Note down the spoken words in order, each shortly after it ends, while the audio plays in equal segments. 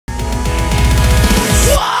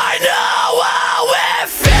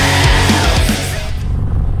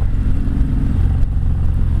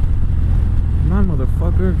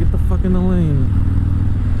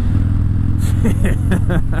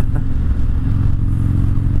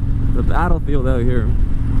The battlefield out here.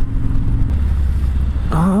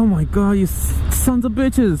 Oh my god, you sons of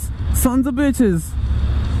bitches! Sons of bitches!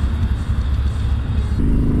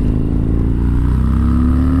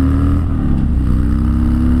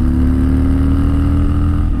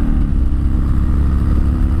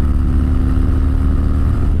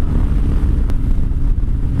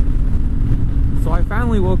 So I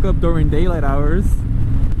finally woke up during daylight hours.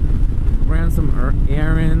 Ran some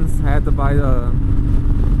errands. Had to buy a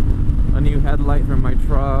new headlight for my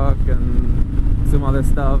truck and some other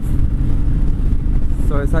stuff.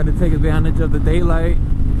 So I decided to take advantage of the daylight,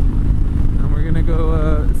 and we're gonna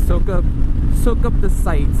go soak up the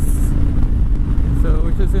sights. So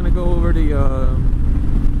we're just gonna go over to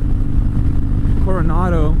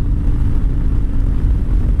Coronado,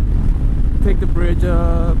 take the bridge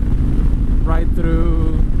up, ride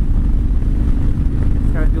through,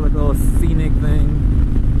 kind of do like a little scenic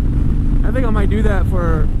thing. I think I might do that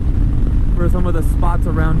for some of the spots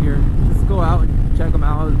around here. Just go out and check them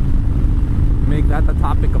out, make that the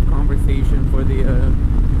topic of conversation for the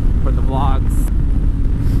vlogs.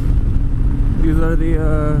 These are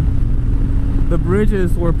the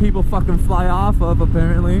bridges where people fucking fly off of,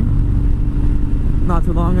 apparently, not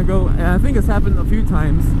too long ago. And I think it's happened a few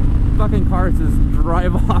times. Fucking cars just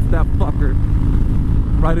drive off that fucker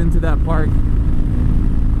right into that park.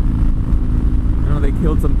 I know they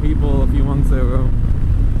killed some people a few months ago.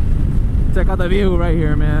 Check out the view right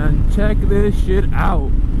here, man. Check this shit out.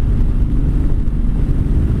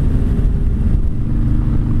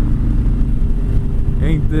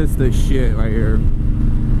 Ain't this the shit right here?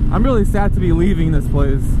 I'm really sad to be leaving this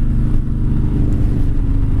place.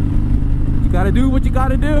 You gotta do what you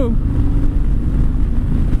gotta do.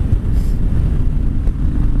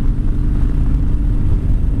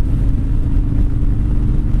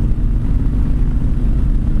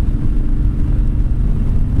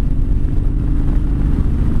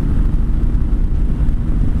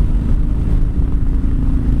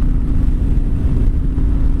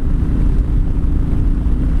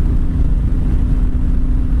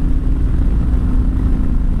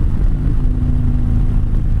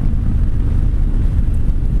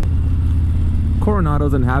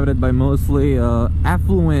 Coronado's inhabited by mostly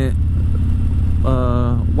affluent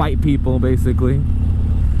white people, basically.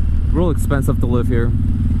 Real expensive to live here,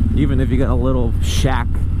 even if you got a little shack.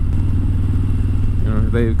 You know,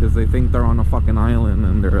 because they think they're on a fucking island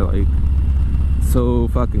and they're like so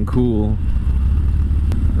fucking cool.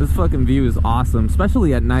 This fucking view is awesome,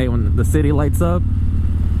 especially at night when the city lights up.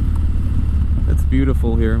 It's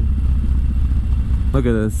beautiful here. Look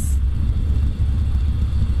at this.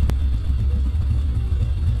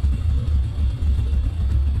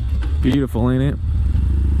 Beautiful, ain't it?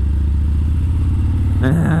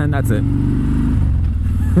 And that's it.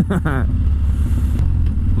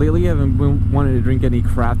 Lately I haven't wanted to drink any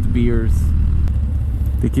craft beers.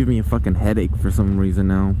 They give me a fucking headache for some reason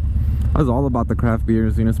now. I was all about the craft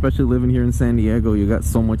beers, you know, especially living here in San Diego. You got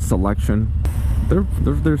so much selection.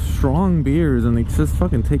 They're strong beers, and they just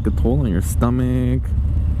fucking take a toll on your stomach.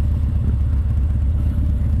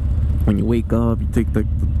 When you wake up, you take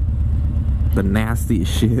the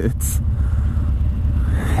nastiest shits,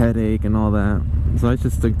 headache and all that. So I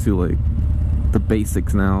just stick to like the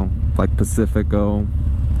basics now, like Pacifico.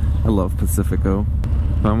 I love Pacifico.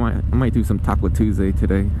 But I might do some Taco Tuesday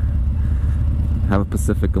today. Have a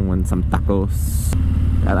Pacifico and some tacos.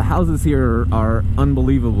 Yeah, the houses here are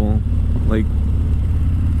unbelievable. Like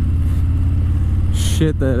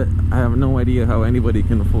shit that I have no idea how anybody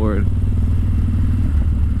can afford.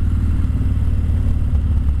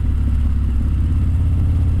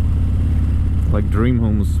 Like dream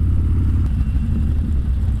homes.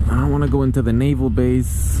 I don't want to go into the naval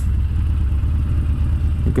base.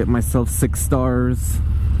 Get myself 6 stars.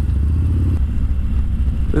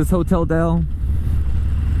 This Hotel Del,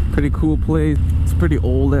 pretty cool place. It's a pretty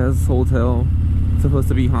old ass hotel. It's supposed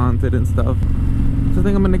to be haunted and stuff. So I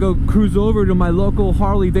think I'm gonna go cruise over to my local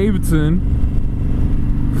harley-davidson.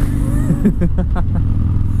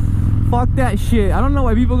 Fuck that shit. I don't know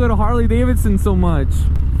why people go to Harley-Davidson so much.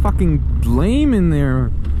 Fucking lame in there.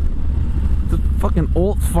 Just fucking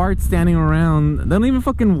old farts standing around. They don't even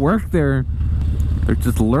fucking work there. They're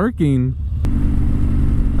just lurking.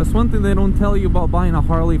 That's one thing they don't tell you about buying a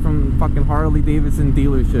Harley from fucking Harley-Davidson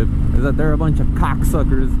dealership, is that they're a bunch of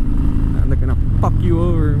cocksuckers and they're gonna fuck you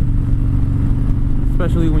over.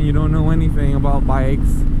 Especially when you don't know anything about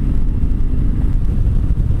bikes.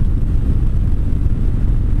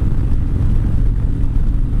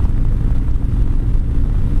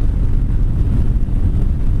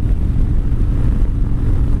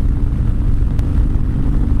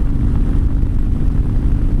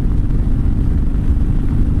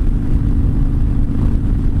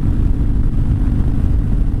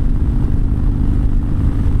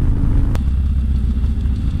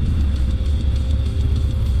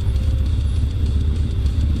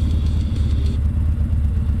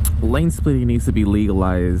 lane splitting needs to be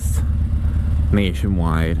legalized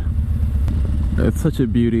nationwide. It's such a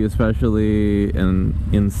beauty, especially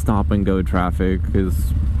in stop and go traffic,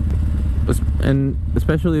 and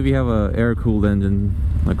especially if you have a air-cooled engine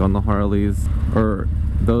like on the Harleys, or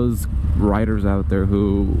those riders out there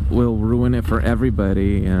who will ruin it for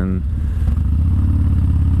everybody, and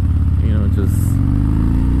you know, just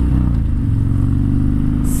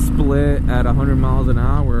split at 100 miles an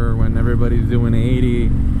hour when everybody's doing 80,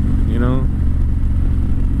 you know.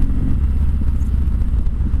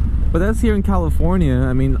 But that's here in California.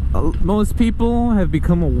 I mean, most people have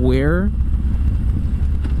become aware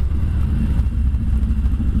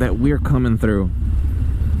that we're coming through.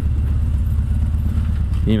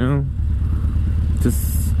 You know?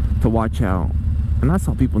 Just to watch out. And that's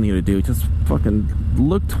all people need to do. Just fucking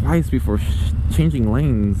look twice before changing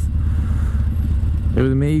lanes. It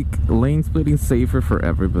would make lane splitting safer for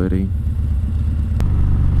everybody.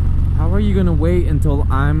 How are you gonna wait until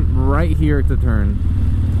I'm right here to turn?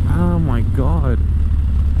 Oh my god.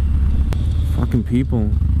 Fucking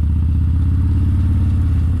people.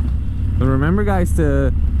 But remember, guys,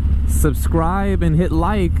 to subscribe and hit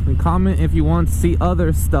like and comment if you want to see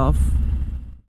other stuff.